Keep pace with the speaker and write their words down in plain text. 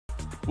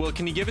Itswill,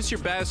 can you give us your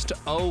best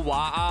oh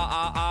wah ah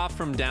ah ah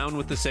from Down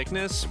with the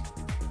Sickness?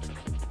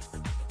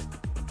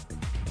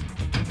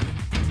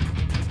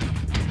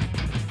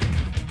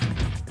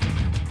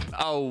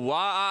 Oh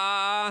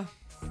wah.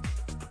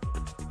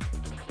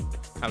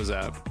 How's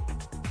that?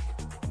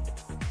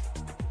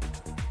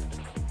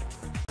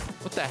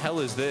 What the hell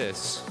is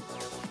this?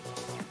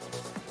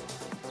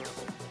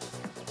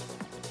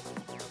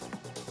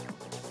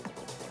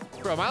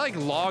 Bro, am I like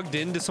logged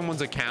into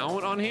someone's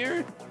account on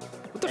here?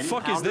 What the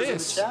fuck is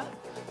this?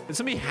 Did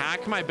somebody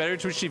hack my Better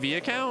Twitch TV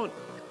account?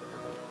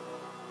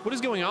 What is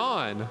going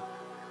on?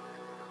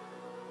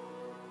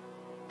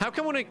 How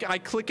come when I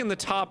click in the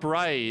top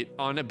right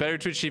on a Better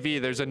Twitch TV,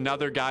 there's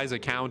another guy's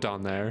account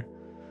on there?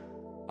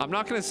 I'm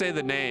not gonna say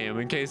the name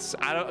in case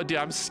I don't. Dude,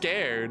 I'm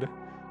scared.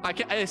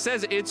 It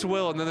says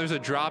Itswill, and then there's a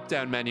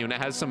drop-down menu, and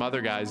it has some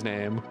other guy's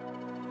name.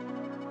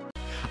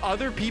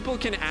 Other people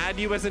can add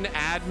you as an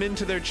admin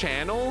to their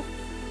channel?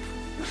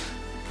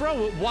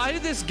 Bro, why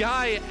did this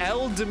guy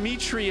L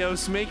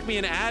Demetrios make me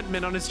an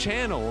admin on his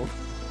channel?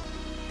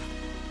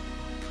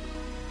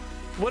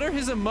 What are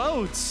his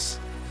emotes?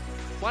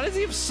 Why does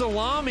he have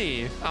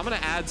salami? I'm gonna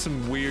add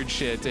some weird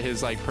shit to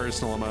his like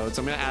personal emotes.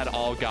 I'm gonna add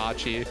all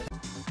gotchi.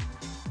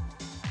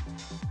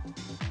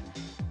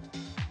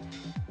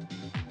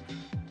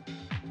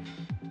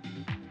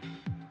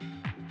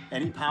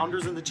 Any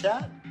pounders in the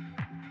chat?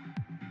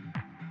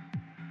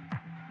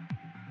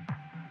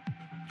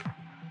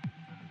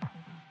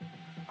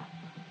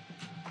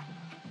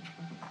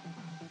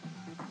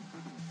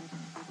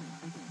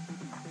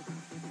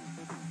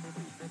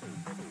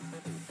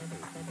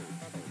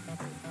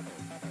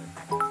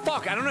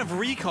 Fuck, I don't have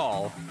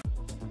recall.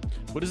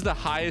 What is the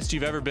highest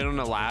you've ever been on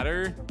a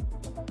ladder?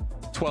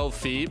 12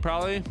 feet,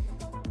 probably.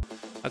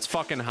 That's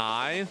fucking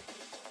high.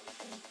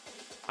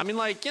 I mean,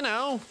 like, you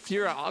know, if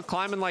you're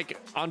climbing like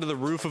onto the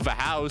roof of a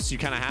house, you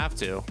kind of have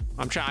to.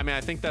 I mean,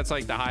 I think that's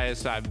like the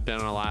highest I've been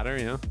on a ladder,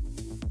 you know?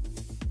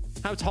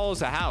 How tall is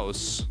the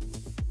house?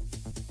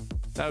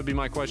 That would be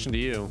my question to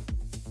you.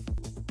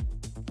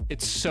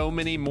 It's so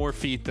many more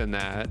feet than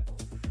that.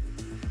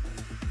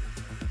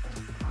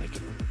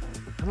 Like,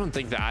 I don't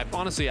think that.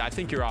 Honestly, I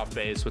think you're off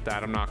base with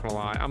that. I'm not gonna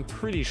lie. I'm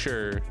pretty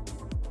sure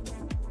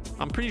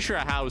a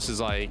house is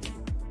like,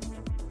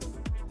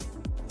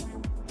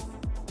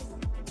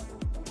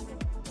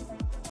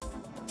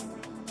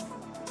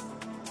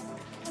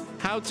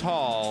 how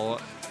tall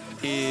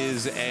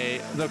is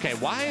a, okay,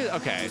 why,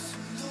 okay.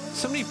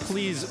 Somebody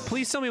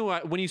please tell me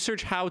what, when you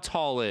search how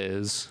tall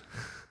is,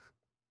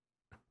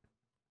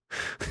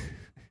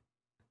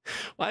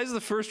 why is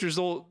the first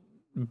result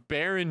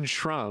Baron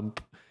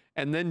Trump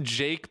and then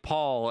Jake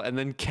Paul and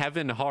then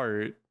Kevin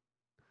Hart?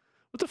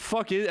 What the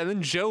fuck is, and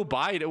then Joe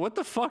Biden? What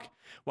the fuck?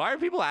 Why are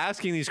people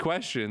asking these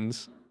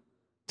questions?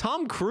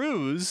 Tom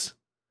Cruise?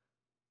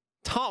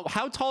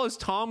 How tall is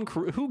Tom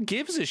Cruise? Who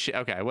gives a shit?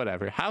 Okay,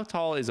 whatever. How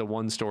tall is a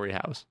one-story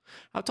house?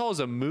 How tall is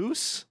a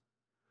moose?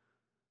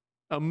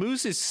 A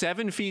moose is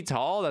 7 feet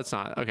tall? That's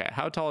not, okay.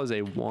 How tall is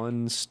a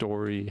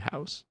one-story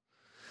house?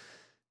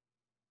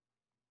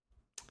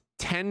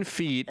 10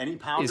 feet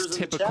is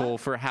typical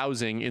for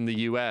housing in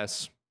the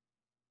US.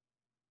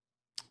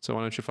 So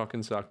why don't you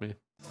fucking suck me?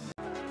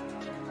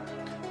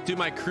 Dude,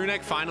 my crew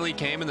neck finally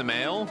came in the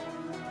mail.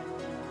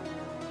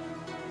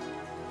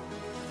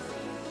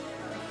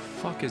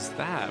 Fuck is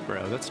that,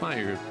 bro? That's not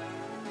your...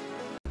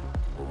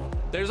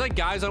 There's like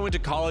guys I went to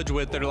college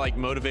with that are like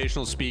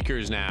motivational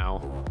speakers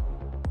now,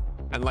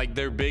 and like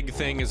their big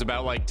thing is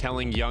about like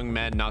telling young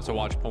men not to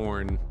watch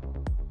porn.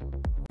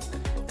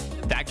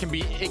 That can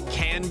be, it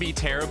can be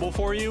terrible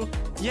for you.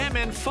 Yeah,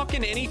 man,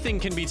 fucking anything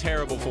can be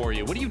terrible for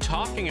you. What are you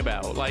talking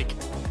about? Like,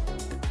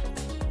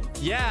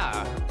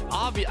 yeah,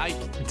 I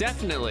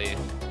definitely.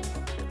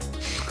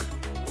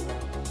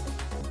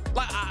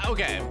 Like,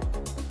 okay.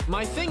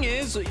 My thing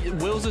is,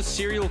 Will's a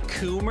serial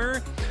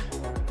coomer.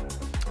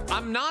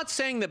 I'm not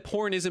saying that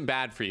porn isn't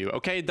bad for you,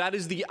 okay? That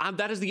is the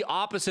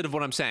opposite of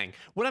what I'm saying.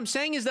 What I'm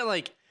saying is that,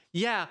 like,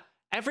 yeah,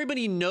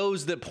 everybody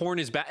knows that porn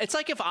is bad. It's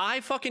like if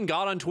I fucking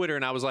got on Twitter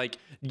and I was like,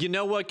 you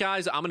know what,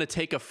 guys? I'm gonna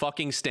take a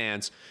fucking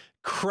stance.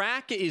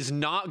 Crack is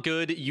not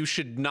good. You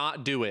should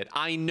not do it.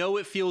 I know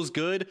it feels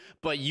good,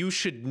 but you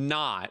should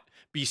not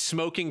be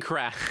smoking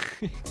crack.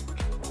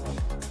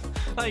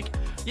 Like,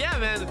 yeah,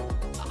 man.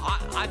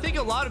 I think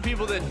a lot of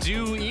people that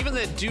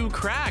do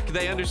crack,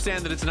 they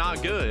understand that it's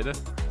not good.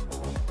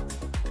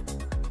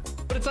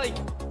 But it's like,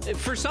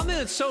 for something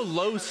that's so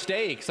low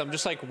stakes, I'm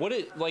just like,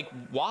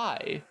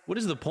 why? What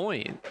is the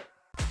point?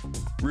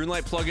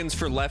 RuneLight plugins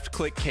for left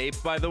click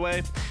cape, by the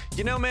way.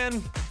 You know,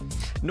 man,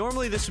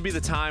 normally this would be the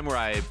time where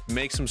I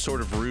make some sort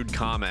of rude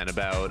comment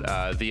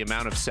about the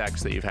amount of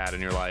sex that you've had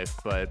in your life,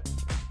 but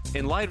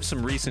in light of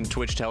some recent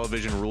Twitch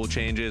television rule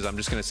changes, I'm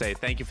just gonna say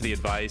thank you for the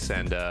advice,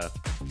 and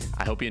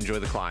I hope you enjoy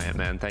the client,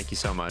 man. Thank you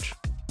so much.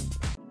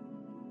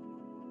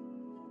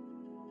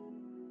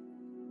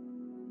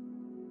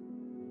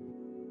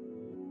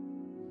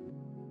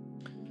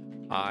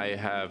 I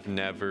have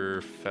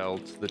never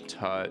felt the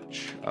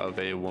touch of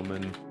a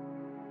woman.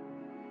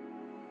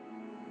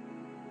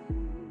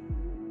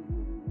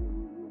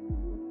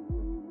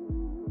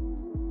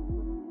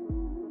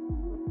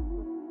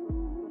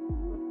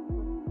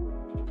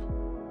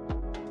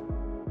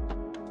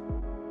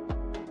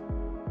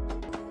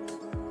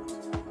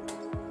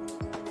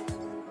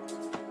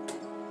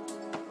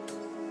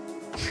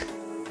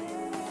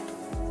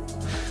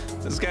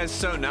 This guy's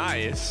so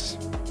nice.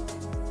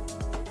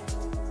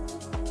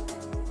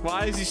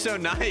 Why is he so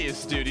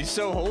nice, dude? He's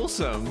so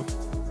wholesome.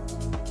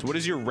 So what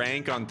is your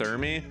rank on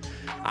Thermi?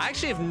 I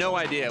actually have no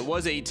idea. It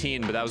was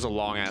 18, but that was a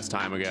long ass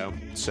time ago.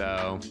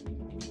 So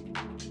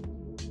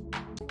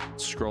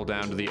scroll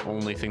down to the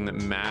only thing that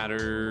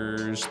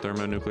matters.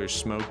 Thermonuclear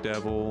Smoke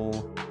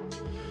Devil.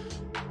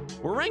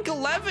 We're rank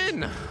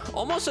 11.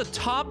 Almost a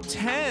top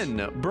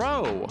 10,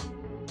 bro.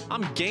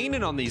 I'm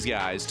gaining on these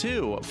guys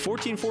too.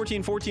 14,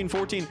 14, 14,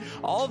 14.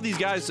 All of these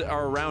guys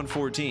are around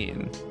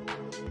 14.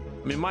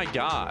 I mean, my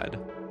God.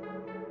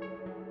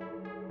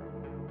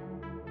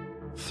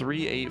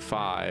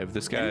 385.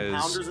 This guy is.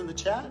 Pounders in the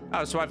chat?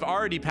 Oh, so I've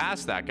already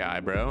passed that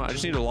guy, bro. I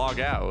just need to log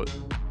out.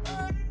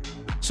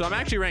 So I'm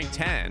actually ranked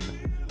 10.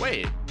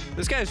 Wait,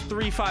 this guy's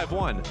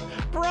 351.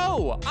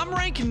 Bro, I'm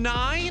rank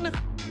 9.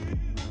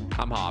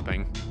 I'm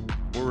hopping.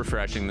 We're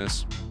refreshing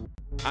this.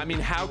 I mean,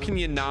 how can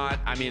you not?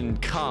 I mean,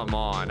 come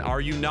on.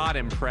 Are you not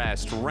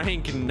impressed?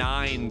 Rank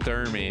 9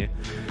 Thermi.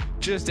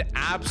 Just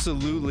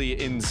absolutely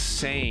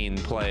insane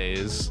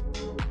plays.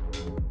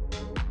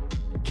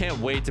 Can't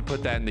wait to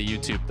put that in the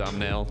YouTube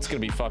thumbnail. It's gonna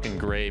be fucking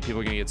great.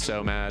 People are gonna get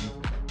so mad.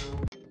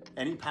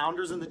 Any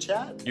pounders in the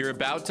chat? You're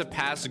about to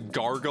pass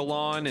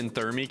Gargalon in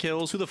Thermi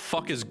kills? Who the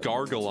fuck is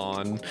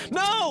Gargalon?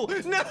 No!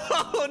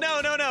 No!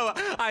 No, no, no!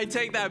 I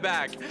take that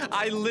back.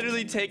 I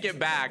literally take it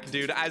back,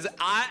 dude. As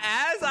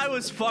I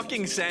was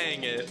fucking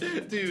saying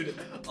it. Dude,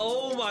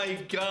 oh my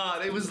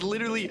God. It was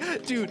literally,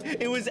 dude,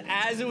 it was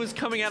as it was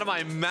coming out of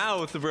my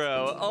mouth,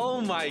 bro. Oh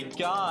my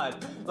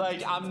God.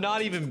 Like, I'm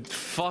not even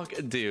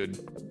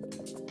dude.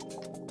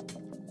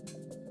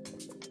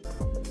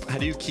 How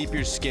do you keep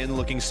your skin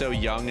looking so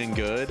young and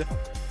good?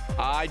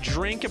 I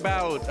drink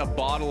about a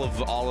bottle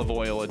of olive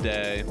oil a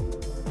day.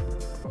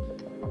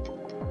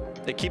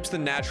 It keeps the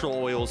natural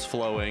oils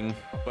flowing,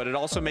 but it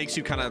also makes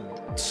you kind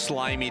of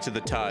slimy to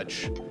the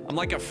touch. I'm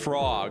like a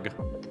frog.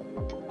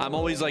 I'm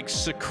always like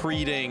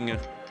secreting,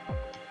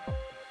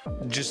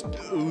 just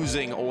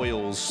oozing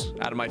oils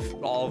out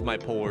of all of my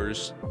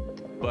pores.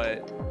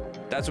 But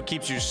that's what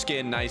keeps your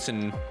skin nice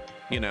and,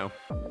 you know,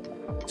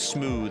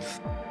 smooth.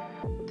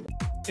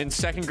 In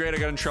 2nd grade, I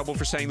got in trouble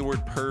for saying the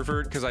word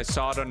pervert because I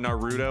saw it on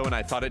Naruto and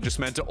I thought it just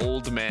meant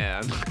old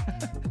man.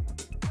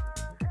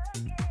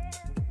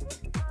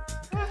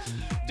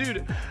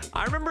 Dude,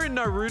 I remember in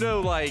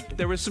Naruto, like,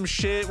 there was some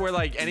shit where,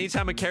 like,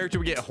 anytime a character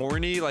would get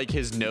horny, like,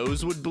 his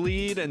nose would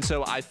bleed. And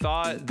so I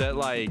thought that,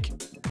 like,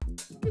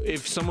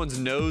 if someone's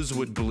nose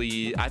would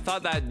bleed, I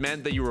thought that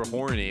meant that you were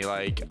horny.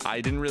 Like,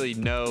 I didn't really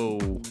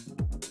know.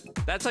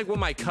 That's, like, what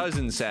my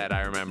cousin said,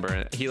 I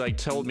remember. He, like,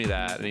 told me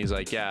that. And he's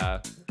like,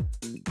 yeah.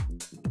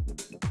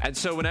 And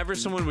so whenever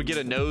someone would get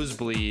a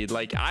nosebleed,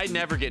 like, I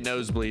never get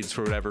nosebleeds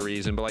for whatever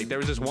reason, but like there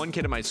was this one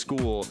kid in my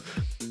school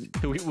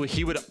who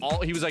he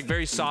was like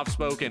very soft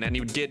spoken and he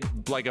would get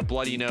like a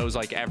bloody nose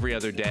like every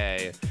other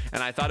day.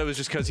 And I thought it was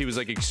just because he was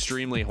like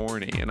extremely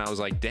horny. And I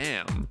was like,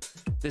 damn,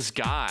 this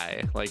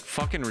guy, like,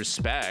 fucking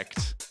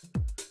respect.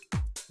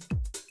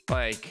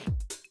 Like,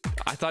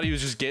 I thought he was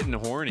just getting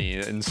horny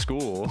in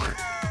school.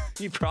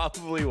 He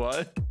probably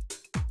was.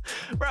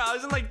 Bro, I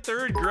was in like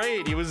 3rd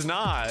grade. He was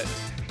not.